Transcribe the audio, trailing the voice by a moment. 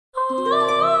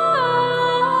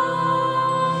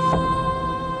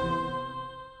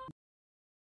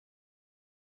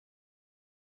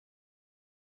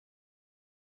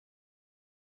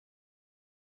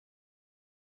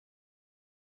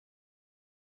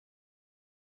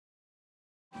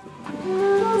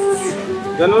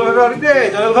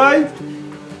জানাল ভাই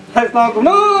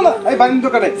এই বাড়ির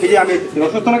দোকানে এই আমি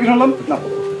অসুস্থ নাকি শুনলাম না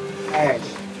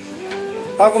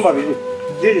পাকুম ভাবি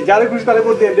জি জি যারে খুশি তারে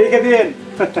ভোট দিয়ে দেখে দিন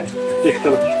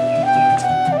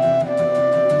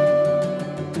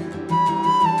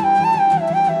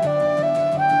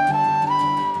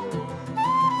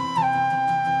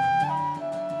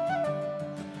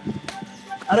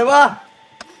আরে বাহ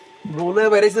বলে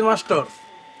বেরিয়েছেন মাস্টার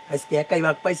আজকে একাই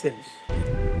ভাগ পাইছেন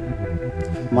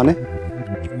মানে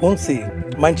শুনছি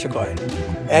মানছে কয়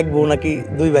এক বউ নাকি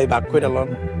দুই ভাই ভাগ করে লন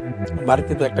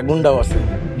বাড়িতে তো একটা গুন্ডাও আছে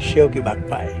সেও কি ভাগ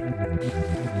পায়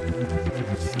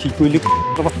কি কইলি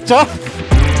বাচ্চা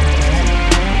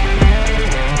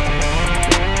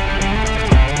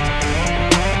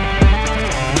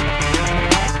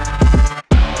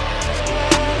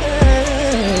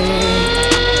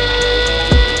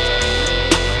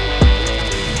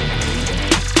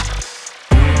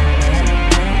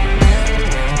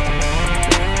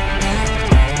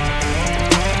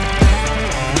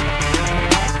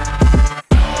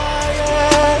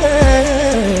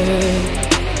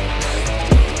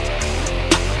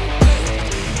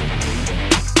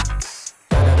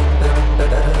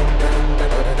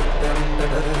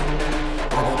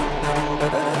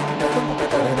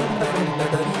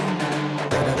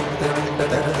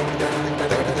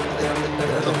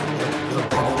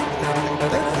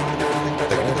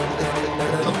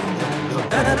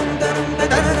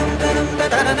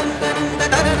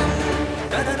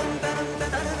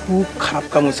খুব খারাপ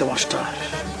কাম হয়েছে মাস্টার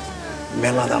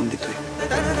মেলা দাম দিত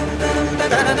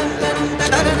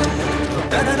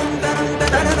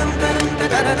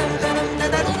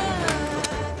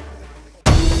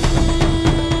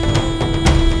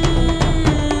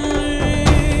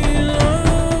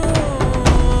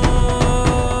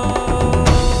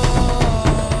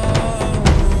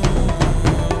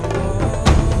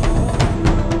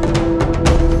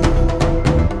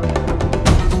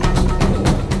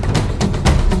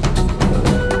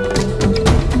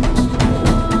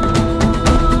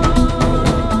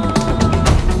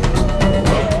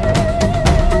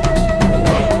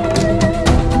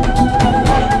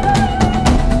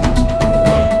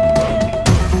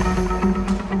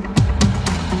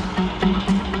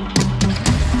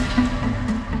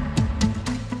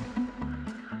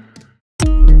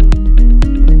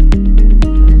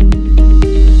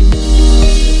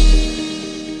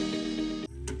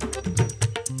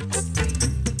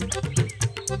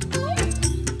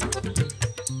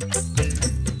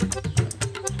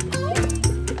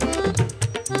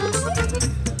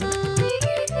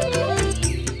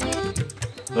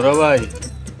ভাই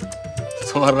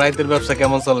তোমার রাইতের ব্যবসা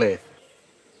কেমন চলে?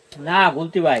 না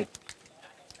বলতি ভাই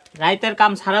রাইতের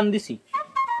কাম সারাম দিছি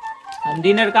আমি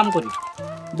দিনের কাম করি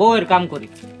বউয়ের কাম করি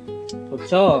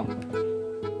বুঝছো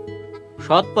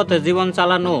সৎ পথে জীবন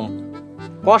চালানো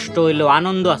কষ্ট হইলেও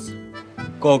আনন্দ আছে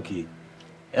কও কি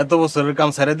এত বছরের কাম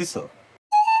ছেড়ে দিছো?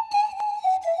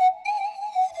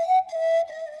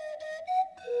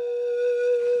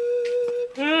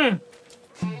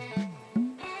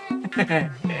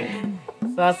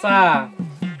 চাচা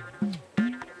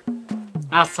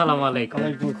আসসালামু আলাইকুম।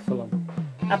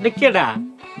 আপনি কেডা?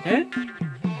 হ্যাঁ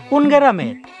কোন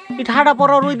গ্রামের? ঠাডা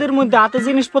পড়া রোদের মধ্যে হাতে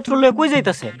জিনিসপত্র লয়ে কই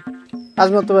যাইতাছেন?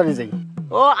 আজমত বাড়ি যাই।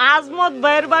 ও আজমত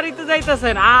ভাইয়ের বাড়িতে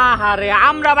যাইতাছেন? আহারে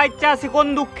আমরা বাচ্চা আছি কোন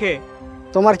দুঃখে।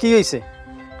 তোমার কি হইছে?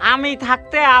 আমি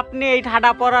থাকতে আপনি এই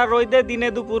ঠাডা পড়া রোদে দিনে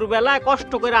দুপুর বেলায়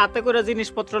কষ্ট করে হাতে করে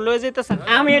জিনিসপত্র লয়ে যাইতেছেন।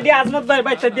 আমি এটি আজমত ভাইয়ের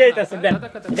বাড়িতে দিয়ে আইতাছি, দেন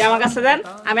এটা আমার কাছে দেন।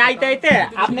 আমি আইতে আইতে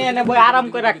আপনি এনে বই আরাম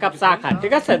করে এক কাপ চা খান,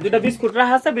 ঠিক আছে? দুইটা বিস্কুট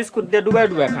রাখা আছে, বিস্কুট দিয়ে ডুবাই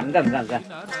ডুবাই খান। দেন দেন দেন।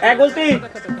 এই বলতি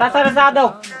তাছাড়া চা দাও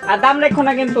আর দাম রেখো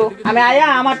না কিন্তু। আমি আয়া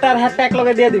আমারটার হাতে এক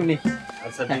লগে দিয়ে দিবনি।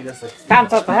 আচ্ছা ঠিক আছে। কাম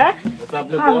চাচা, হ্যাঁ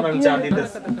আপনি বলেন চা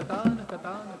দিতেছি।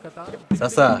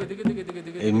 চাচা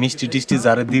এই মিষ্টি টিষ্টি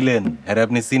যারে দিলেন এর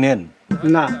আপনি চিনেন?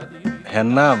 না। হ্যাঁ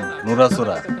নাম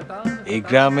নুরাসোরা, এই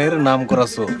গ্রামের নাম করা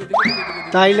চোর।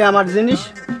 তাইলে আমার জিনিস?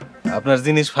 আপনার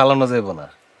জিনিস ফালানো যাব না,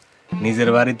 নিজের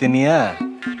বাড়িতে নিয়ে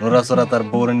নুরাসোরা তার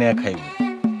বউরে নিয়ে খাইব।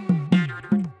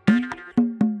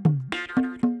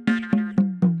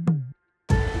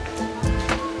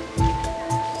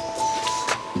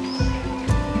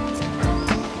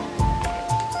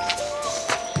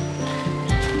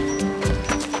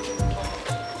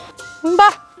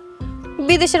 বাহ,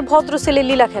 বিদেশের ভদ্র ছেলে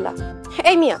লীলা খেলা।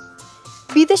 এই মিয়া,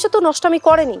 বিদেশে তো নষ্টামি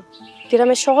করেনি,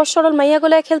 গ্রামের সহজ সরল মাইয়া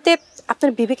গলায় খেলতে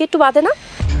আপনার বিবেকে একটু বাদে না?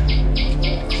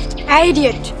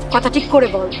 আইডিয়েট, কথা ঠিক করে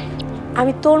বল।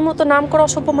 আমি তোর মতো নাম করা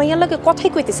অসভ্য মাইয়ার লগে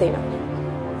কথাই কইতে চাই না।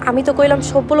 আমি তো কইলাম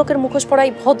সভ্য লোকের মুখোশ পড়াই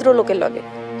ভদ্র লোকের লগে।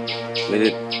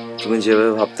 তুমি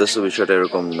যেভাবে ভাবতেছো বিষয়টা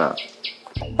এরকম না।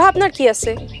 ভাবনার কি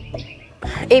আছে?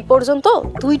 এই পর্যন্ত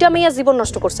 2টা মেয়া জীবন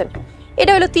নষ্ট করছেন,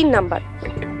 এটা হলো 3 নাম্বার।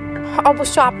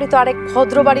 অবশ্য আপনি তো আরেক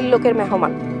ভদ্র বাড়ির লোকের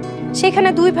মেহমান, সেখানে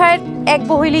 2 ভাইয়ের এক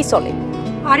বউ হইলেই চলে।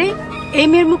 আরে এই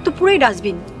মেয়ের মুখ তো পুরোই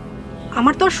ডাস্টবিন,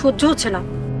 আমার তো আর সহ্য হচ্ছে না।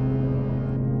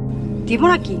 দিব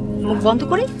নাকি মুখ বন্ধ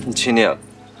করে? ঝিনিয়া,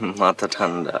 মাথা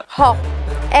ঠান্ডা।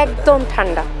 একদম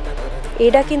ঠান্ডা।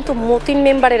 এটা কিন্তু মতিন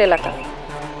মেম্বারের এলাকা,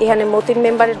 এখানে মতিন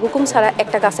মেম্বারের হুকুম ছাড়া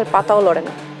একটা গাছের পাতাও লড়ে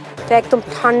না। তো একদম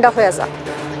ঠান্ডা হয়ে যা।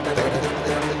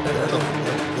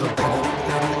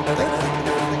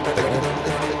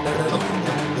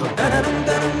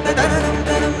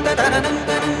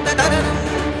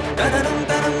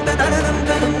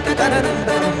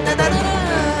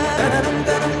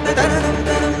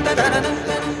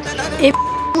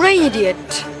 পুরাই ইডিয়েট।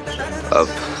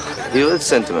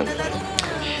 সেন্টিমেন্ট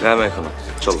গ্রামে এখনো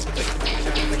চলো।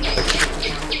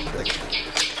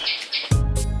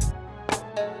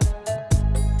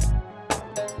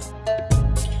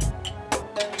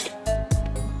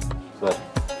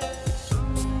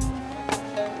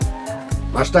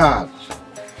 মাস্টার,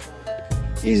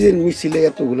 এই যে মিছিলে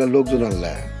এতগুলা লোকজন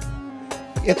আনলা,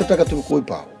 এত টাকা তুমি কই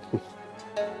পাও?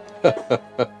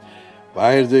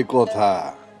 ভাইয়ের যে কথা,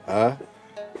 হ্যাঁ,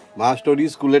 মাস্টার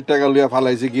স্কুলের টাকা লইয়া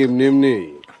ফালাইছে কি এমনি এমনি?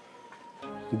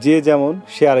 যে যেমন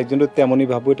সে আরেকজনের তেমনই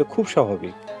ভাববো, এটা খুব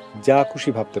স্বাভাবিক। যা খুশি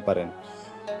ভাবতে পারেন।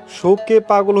 শোকে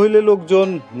পাগল হইলে লোকজন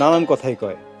নানান কথাই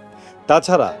কয়।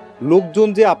 তাছাড়া লোকজন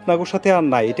যে আপনাদের সাথে আর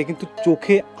নাই, এটা কিন্তু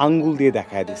চোখে আঙ্গুল দিয়ে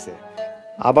দেখায় দিছে।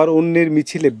 আবার অন্যের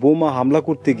মিছিলে বোমা হামলা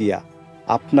করতে গিয়া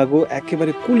আপনাগো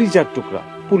একেবারে কলিজার টুকরা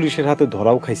পুলিশের হাতে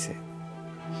ধরাও খাইছে।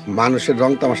 মানুষের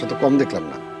রং তামাশা তো কম দেখলাম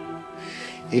না।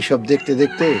 এইসব দেখতে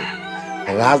দেখতে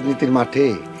রাজনীতির মাঠে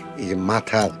এই যে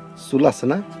মাথার চুল আছে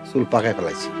না, চুল পাকায়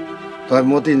ফেলাইছে। তবে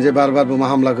মতিন যে বারবার বোমা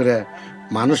হামলা করে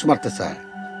মানুষ মারতে চায়,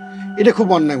 এটা খুব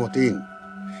অন্যায় মতিন।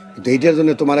 কিন্তু এইটার জন্য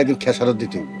তোমার একদিন খেসারত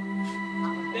দিতে হবে।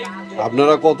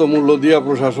 আপনারা কত মূল্য দিয়া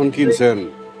প্রশাসন কিনছেন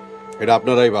এটা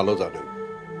আপনারাই ভালো জানেন।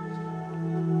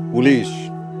 পুলিশ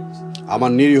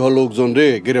আমার নিরীহ লোকজন রে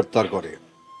গ্রেপ্তার করে,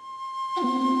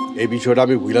 এই বিষয়টা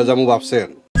আমি ভুলা যাবো ভাবছেন?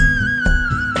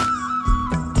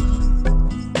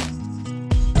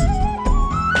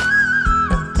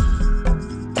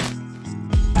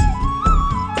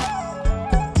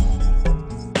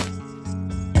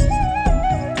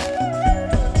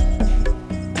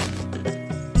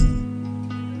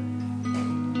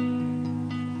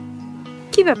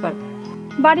 কি ব্যাপার?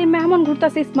 বাড়ির মেহমান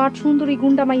ঘুরতাছে স্মার্ট সুন্দরী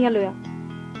গুন্ডা মাইয়া লয়া,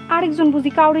 আরেকজন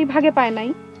বুঝি কাউরেই ভাগে পায় নাই?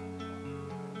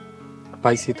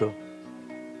 পাইছি তো,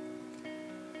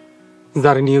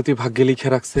 যার নিয়তি ভাগ্যে লিখে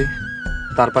রাখছে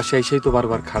তার পাশে এসেই তো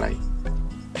বারবার খাড়াই।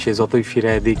 সে যতই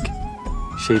ফিরায় দিক,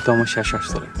 সেই তো আমার শেষ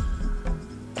আসছে।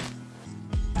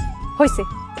 হইছে,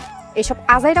 এসব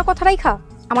আজাইরা কথা রাইখা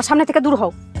আমার সামনে থেকে দূর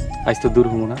হও। আজ তো দূর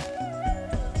হবো না,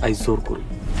 আজ জোর করি।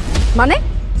 মানে?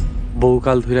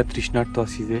 বহুকাল ধরে তৃষ্ণার্ত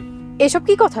আছি যে। এসব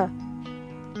কি কথা?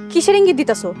 কিসের ইঙ্গিত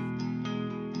দিতেছ?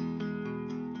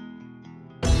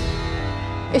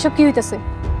 এসব কি হইতেছে?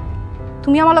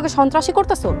 তুমি আমার লগে সন্ত্রাসী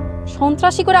করতেছো?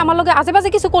 সন্ত্রাসী করে আমার লগে আজে বাজে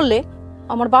কিছু করলে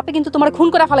আমার বাপে কিন্তু তোমার খুন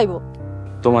করে ফেলাইবো।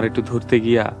 তোমার একটু ধরতে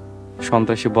গিয়া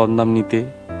সন্ত্রাসী বদনাম নিতে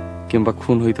কিংবা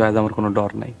খুন হইতে আজ আমার কোনো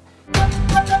ডর নাই।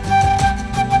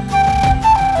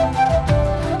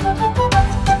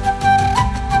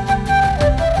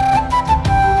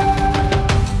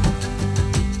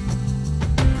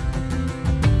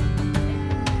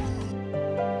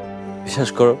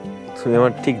 বিশ্বাস করো, তুমি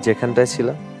আমার ঠিক যেখানটায়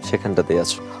ছিলা সেখানটাতেই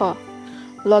আছো।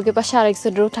 লগে পাশে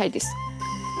আরেকজন উঠাই দিস,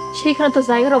 সেইখানে তো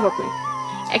জায়গার অভাব নেই।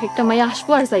 এক একটা মাইয়া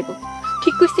আসবো আর যাইবো,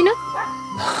 ঠিক কইছি না?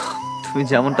 তুমি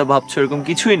যেমনটা ভাবছো এরকম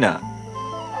কিছুই না।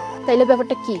 তাইলে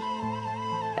ব্যাপারটা কি?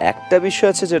 একটা বিষয়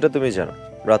আছে যেটা তুমি জানো,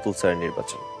 রাতুল স্যারের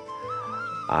নির্বাচন।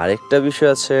 আর একটা বিষয়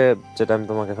আছে যেটা আমি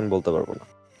তোমাকে এখন বলতে পারবো না।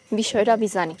 বিষয়টা আমি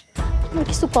জানি, তোমার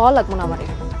কিছু পাওয়া লাগবো না আমারে।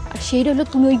 আর সেইটা হলো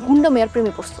তুমি ওই গুন্ডা মেয়ের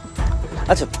প্রেমে পড়ছো।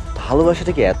 আচ্ছা,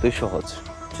 ভালোবাসাটা কি এতই সহজ?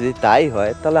 যদি তাই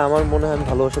হয় তাহলে আমার মনে হয় আমি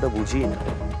ভালোবাসাটা বুঝি না।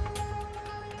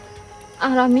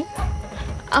 আর আমি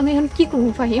এখন কি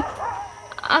করবো ফাহিম?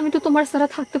 আমি তো তোমার ছাড়া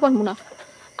থাকতে পারবো না।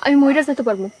 আমি মইরা যেতে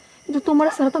পারবো, কিন্তু তোমার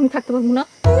ছাড়া তো আমি থাকতে পারবো না।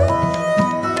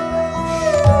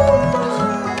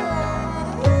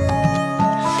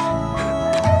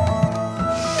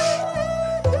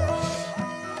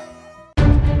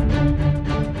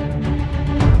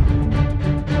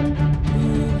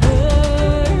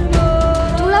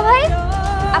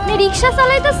 রিক্সা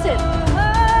চালাইতেছেন?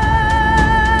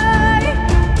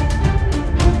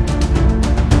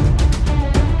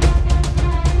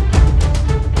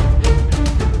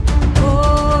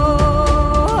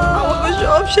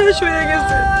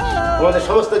 আমাদের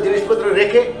সমস্ত জিনিসপত্র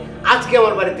রেখে আজকে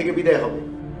আমার বাড়ি থেকে বিদায় হবে।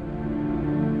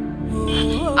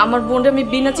 আমার বোনটা আমি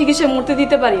বিনা চিকিৎসায় মরতে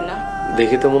দিতে পারি না।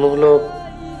 দেখে তো মনে হলো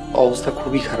অবস্থা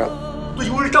খুবই খারাপ। তুই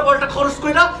উল্টা পাল্টা খরচ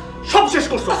কইরা সব শেষ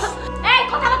করছস। এই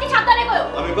কথাবার্তা সাবধানে কইও।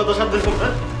 আমি কত সাবধানে কইব?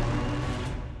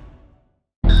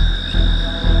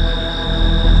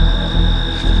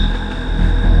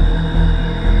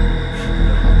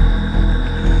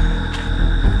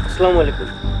 আসসালামু আলাইকুম।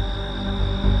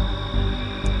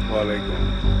 ওয়ালাইকুম।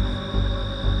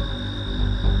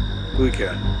 তুই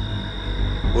কেন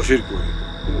বসির কই?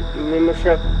 মেম্বার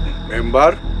সাহেব।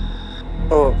 মেম্বার?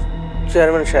 ও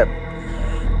চেয়ারম্যান সাহেব,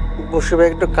 বসে ভাই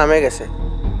একটু কামে গেছে,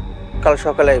 কাল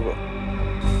সকালে আইব।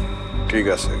 ঠিক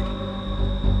আছে,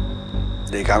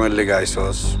 এই কামের লেগে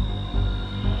আইসস,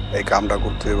 এই কামটা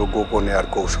করতে হবে গোপনে আর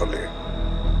কৌশলে।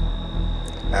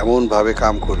 এমন ভাবে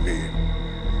কাম করবি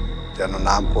যেন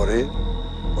নাম পড়ে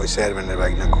ওই চেয়ারম্যানের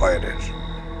বাগনা খয়েরের।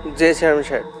 যে চেয়ারম্যান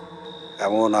সাহেব।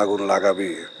 এমন আগুন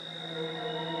লাগাবি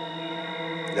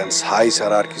যেন ছাই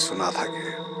ছাড়া আর কিছু না থাকে।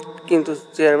 কিন্তু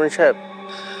চেয়ারম্যান সাহেব,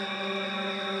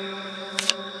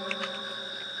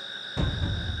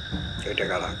 এটা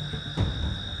কারা?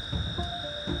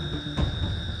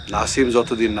 নাসিম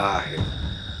যতদিন না আহে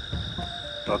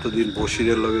ততদিন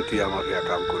বশিরের লগে তুই আমার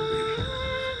কাম করবি।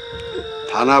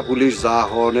 থানা পুলিশ যা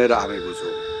হনের আমি বুঝব,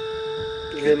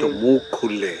 কিন্তু মুখ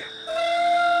খুললে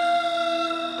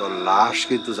তোর লাশ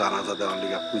কিন্তু জানাজা দেওয়ার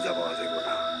লিগা পূজা পাওয়া যাবে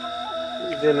না।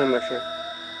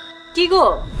 কি গো,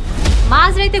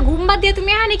 মাঝ রাইতে ঘুম বাদ দিয়ে তুমি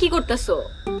এখানে কি করতেছো?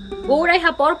 বউরাই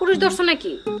হা পর পুরুষ দর্শন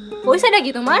নাকি? পয়সাটা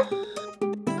কি তোমার?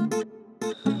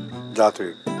 যা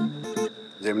তুই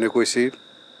যেমনি কইছি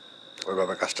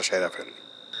ওইভাবে কাজটা সেরা ফেল।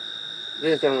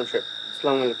 চেয়ারম্যান সাহেব,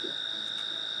 আসসালামু আলাইকুম।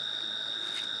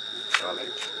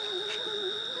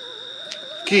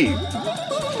 কি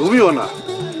তুমিও না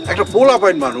একটা পোলা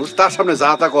পাইন মানুষ, তার সামনে যা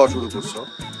তা কওয়া শুরু করছো?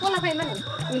 পোলা ভাই মানে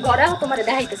তুমি ঘরে আহো, তোমারে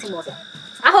দেখাইতেছি মজা।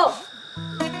 আহো।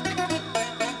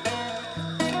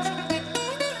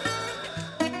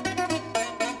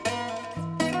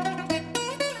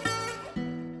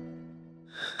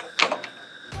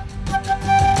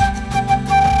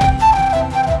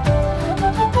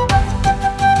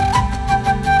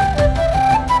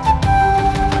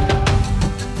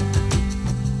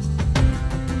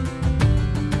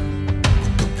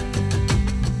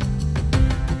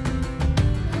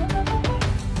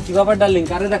 কি ব্যাপার ডার্লিং,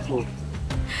 কারে দেখো?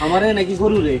 আমারে নাকি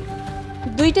গরু রে?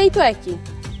 দুইটাই তো একই,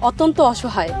 অত্যন্ত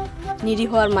অসহায়,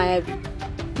 নিরীহ আর মায়াবী।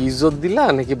 ইজ্জত দিলা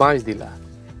নাকি বাঁশ দিলা?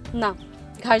 না,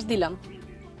 ঘাস দিলাম।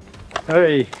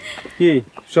 এই কি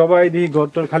সবাই দি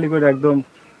ঘরটার খালি করে একদম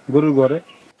গরুর ঘরে?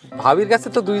 ভাবির কাছে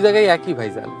তো দুই জায়গায় একই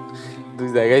ভাইজান, দুই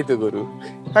জায়গায় তো গরু।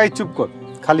 এই চুপ কর,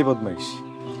 খালি বদমাইশ।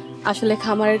 আসলে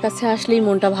খামারের কাছে আসলেই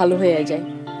মনটা ভালো হয়ে যায়।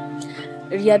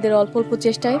 রিয়াদের অল্প অল্প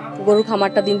চেষ্টায় গরু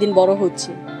খামারটা দিন দিন বড়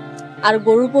হচ্ছে, আর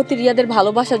গরুর প্রতি রিয়াদের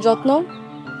ভালোবাসা যত্ন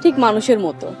ঠিক মানুষের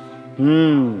মতো।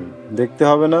 দেখতে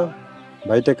হবে না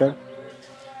ভাইটা কার?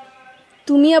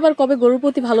 তুমি আবার কবে গরুর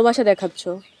প্রতি ভালোবাসা দেখাচ্ছ?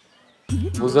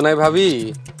 বুঝো নাই ভাবি,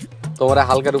 তোমার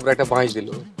হালকার উপরে একটা বাঁশ দিল।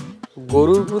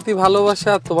 গরুর প্রতি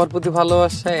ভালোবাসা তোমার প্রতি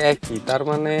ভালোবাসা একই, তার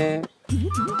মানে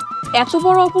এত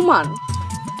বড় অপমান?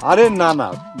 আরে না না,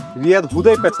 রিয়াদ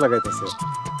হুদাই প্যাচ লাগাইতেছে।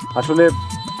 আসলে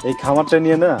এই খামারটা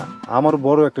নিয়ে না আমার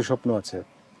বড় একটা স্বপ্ন আছে।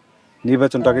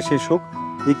 নির্বাচনটাকে শেষ হোক,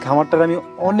 এই খামারটার আমি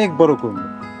অনেক বড় করব।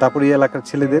 তারপরে এই এলাকার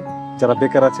ছেলেদের যারা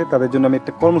বেকার আছে তাদের জন্য আমি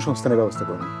একটা কর্মসংস্থানের ব্যবস্থা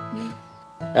করব।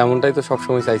 এমনটাই তো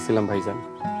সবসময় চাইছিলাম ভাইজান,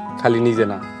 খালি নিজে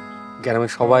না,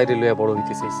 গ্রামের সবাই রেলওয়ে বড়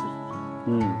হইতে চাইছি।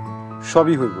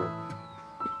 সবই হইব,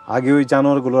 আগে ওই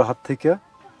জানোয়ারগুলোর হাত থেকে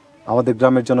আমাদের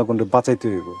গ্রামের জনগণকে বাঁচাইতে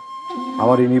হইব।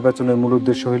 আমার এই নির্বাচনের মূল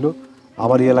উদ্দেশ্য হইল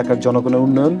আমার এই এলাকার জনগণের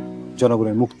উন্নয়ন,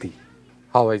 জনগণের মুক্তি।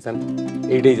 হ্যাঁ ভাইজান,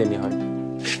 এইটাই জানি হয়।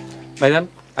 ভাইজান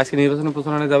আজকে নির্বাচনের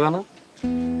প্রচারণে যাবে না?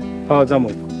 হ্যাঁ যাবো।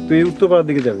 তুই উত্তরপাড়ার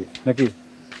দিকে যাবি নাকি?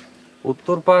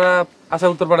 উত্তরপাড়া, আচ্ছা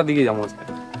উত্তরপাড়ার দিকে যাবো আজকে।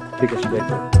 ঠিক আছে, যাই।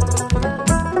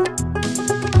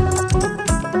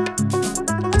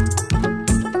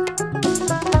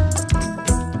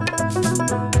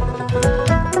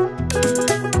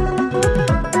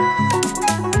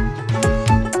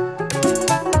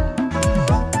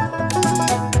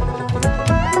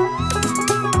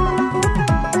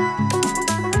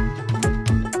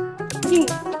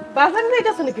 বাজার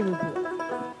যাইতেছো নাকি?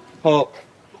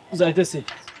 যাইতেছি।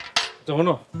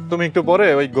 শোনো, তুমি একটু পরে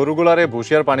ওই গরুগুলারে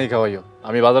ভুসি আর পানি খাওয়াইও,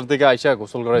 আমি বাজার থেকে আইসা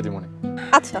গোসল করাই দিব।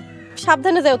 আচ্ছা,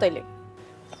 সাবধানে যাও তাইলে।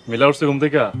 মিলা উঠছে ঘুম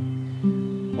থেকে?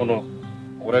 শোনো,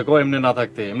 ওরে কো এমনি না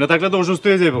থাকতে, এমনি থাকলে তো অসুস্থ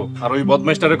হয়ে যাবো। আর ওই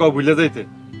বদমাইশটারে কও ভুলে যাইতে।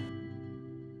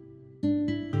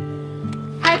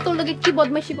 আর তোর লগে কি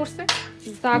বদমাইশি করছে?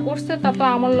 যা করছে তা তো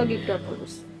আমার লগে একটু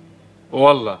করছে। ও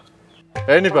আল্লাহ,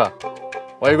 এই নিপা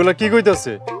ওইগুলা কি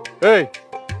কইতাছে? এই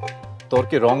তোর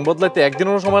কি রং বদলাইতে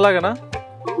একদিনেরও সময় লাগে না?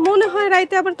 মনে হয়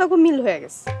রাইতে আবার তখন মিল হয়ে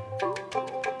গেছে,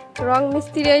 রং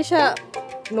মিস্ত্রি আইসা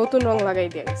নতুন রং লাগাই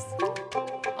দিয়ে গেছে।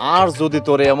 আর যদি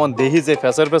তোরে এমন দেহি যে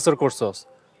ফেসার ফেসার করছস,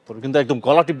 তোর কিন্তু একদম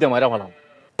গলা টিপ দিয়ে মাইরা ফেলাম।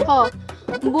 হ,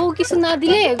 বউ কিছু না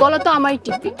দিলে গলা তো আমারই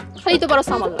টিপি, খালি তো বড়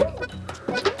সামাল লাগে।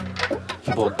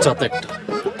 বজ্জাত একটা।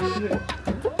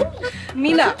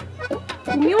 মিনা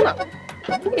তুমিও না,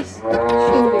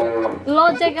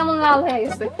 লজ্জায় কেমন লাল হয়ে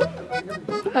গেছে।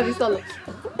 ভাবি চলো।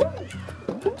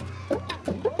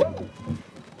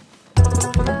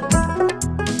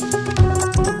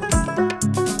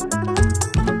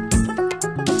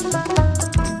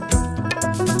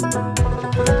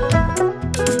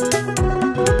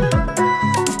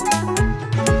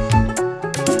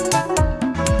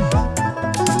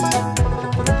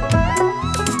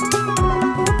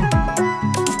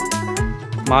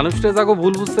 মানুষটা যাকে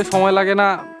ভুল বুঝতে সময় লাগে না,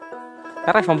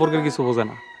 এরা সম্পর্কের কিছু বোঝে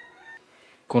না।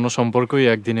 কোনো সম্পর্কই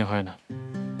একদিনে হয় না।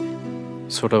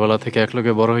 ছোটবেলা থেকে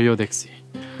একলগে বড় হইয়াও দেখছি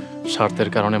স্বার্থের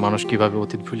কারণে মানুষ কিভাবে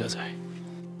অতীত ভুলে যায়।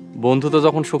 বন্ধুত্ব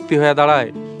যখন শক্তি হয়ে দাঁড়ায়,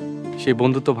 সেই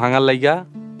বন্ধুত্ব ভাঙার লাইগা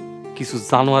কিছু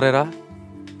জানোয়ারেরা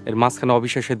এর মাঝখানে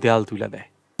অবিশ্বাসের দেয়াল তুলে দেয়।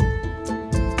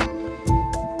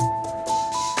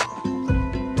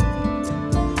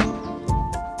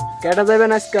 কেটা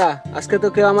যাবেন আজকা? আজকে তো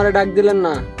কেউ আমারে ডাক দিলেন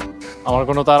না। আমার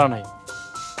কোনো তাড়া নাই,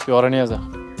 তুই ওরে নিয়ে যা।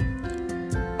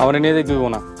 আমার নিয়ে যাই তুইব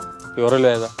না, তুই ওরে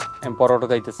লয়ে যা, আমি পর অটো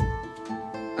যাইতেছি।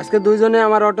 আজকে দুইজনে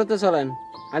আমার অটোতে চলেন,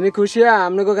 আমি খুশি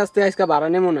আপনাকে কাছ থেকে আজকে ভাড়া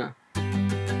নেবো না।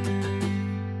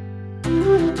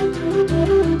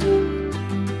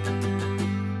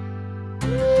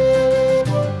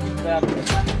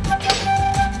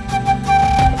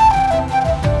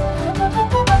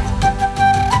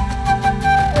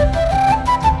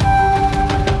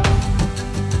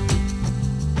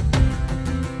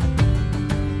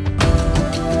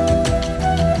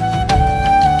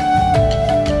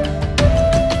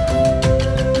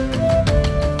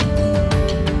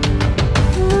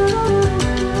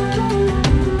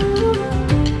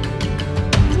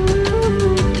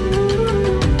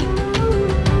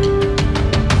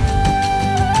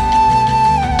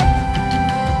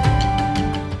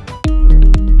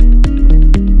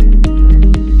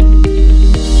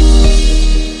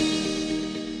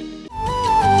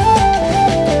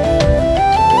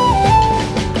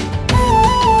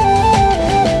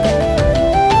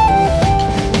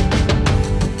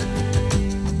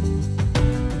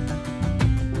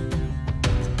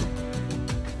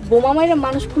 বোমা মাইরা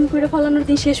মানুষ খুন করে ফেলানোর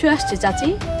দিন শেষ হয়ে আসছে চাচি।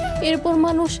 এরপর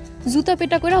মানুষ জুতা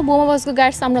পেটা করে বোমা বাজকে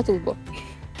গায়ের সামনে তুলবো।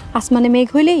 আসমানে মেঘ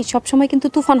হইলেই সবসময় কিন্তু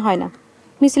তুফান হয় না।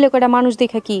 মিছিলে কয়টা মানুষ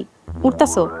দেখা কি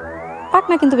উঠতাছো, পাক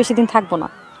না কিন্তু বেশি দিন থাকবো না।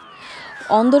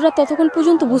 অন্ধরা ততক্ষণ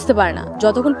পর্যন্ত বুঝতে পারে না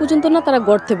যতক্ষণ পর্যন্ত না তারা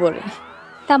গর্তে পড়ে।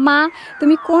 তা মা,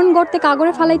 তুমি কোন গর্তে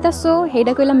কাগরে ফালাইতাছো?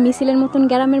 হেডা কইলাম মিছিলের মতন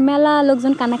গ্রামের মেলা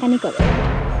লোকজন কানাকানি করে।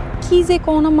 কি যে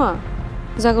কও না মা,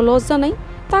 যাগো লজ্জা নাই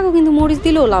তাকে কিন্তু মরিচ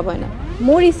দিলেও লাভ হয় না।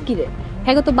 মরিস কিরে,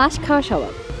 হ্যাঁ তো বাস খাওয়া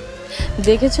স্বভাব।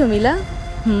 দেখেছো মিলা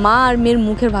মা আর মেয়ের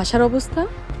মুখের ভাষার অবস্থা?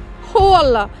 ও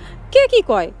আল্লাহ, কে কি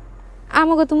কয়?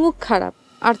 আমাকে তো মুখ খারাপ,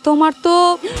 আর তোমার তো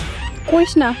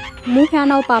কইস না, মুখে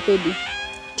আনাও পাপে দি।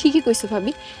 ঠিকই কইছো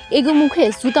ভাবি, এগো মুখে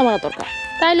জুতা মারা দরকার,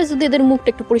 তাইলে যদি এদের মুখটা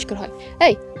একটু পরিষ্কার হয়।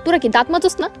 এই তোরা কি দাঁত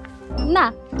মাজস না? না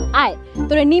আয়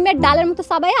তোরে নিমের ডালের মতো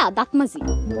সাবাইয়া দাঁত মাজি।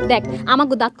 দেখ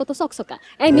আমাগো দাঁত কত চকচকা।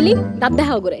 এই মিলি দাঁত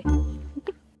দেখাও করে।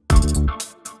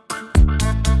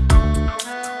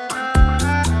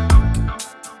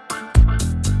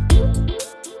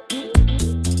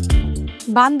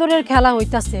 বান্দরের খেলা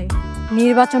হইতাছে,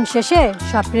 নির্বাচন শেষে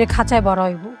সবরে খাঁচায় বড়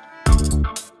হইব।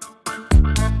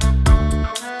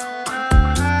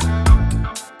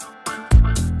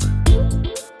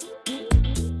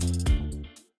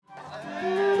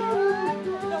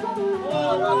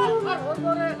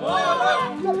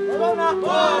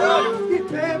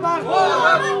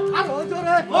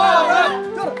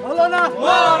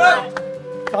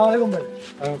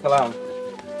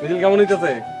 কেমন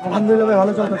হইতেছে? আলহামদুলিল্লাহ ভাই,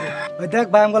 ভালো চলতেছে। ওই দেখ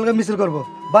ভাই, আমি কালকে মিছিল করবো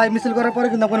ভাই, মিছিল করার পরে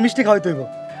কিন্তু আপনার মিষ্টি খাওয়াইতে হইব।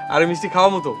 আরে মিষ্টি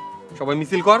খাওয়ামো তো, সবাই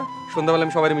মিছিল কর, সন্ধ্যাবেলা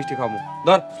আমি সবাই মিষ্টি খাওয়ামো।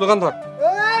 ধর স্লোগান ধর।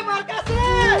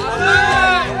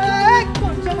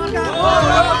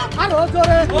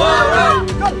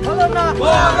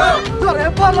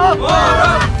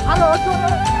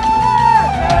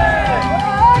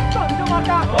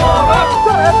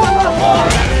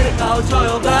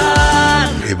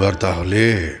 এবার তাহলে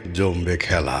জমবে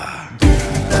খেলা।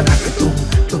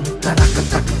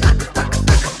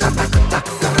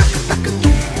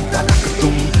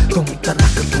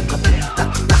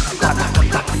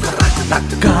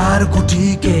 কার গুটি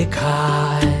কে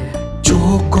খায়,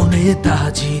 নেতা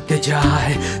জিতে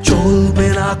যায়, চলবে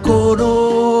না কোনো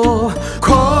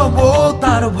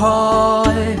ক্ষমতার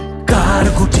ভয়। কার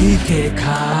গুটিকে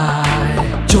খায়,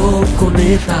 যোগ্য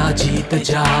নেতা জিতে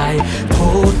যায়,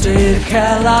 ভোটের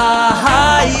খেলা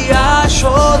হাই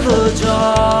আসল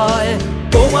জয়।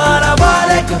 তোমার আবার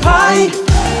এক ভাই,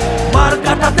 মার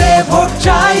কাটাতে ভোট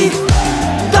চাই,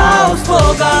 দাও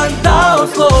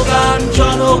স্লোগান,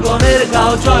 জনগণের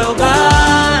গাও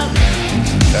জয়গান।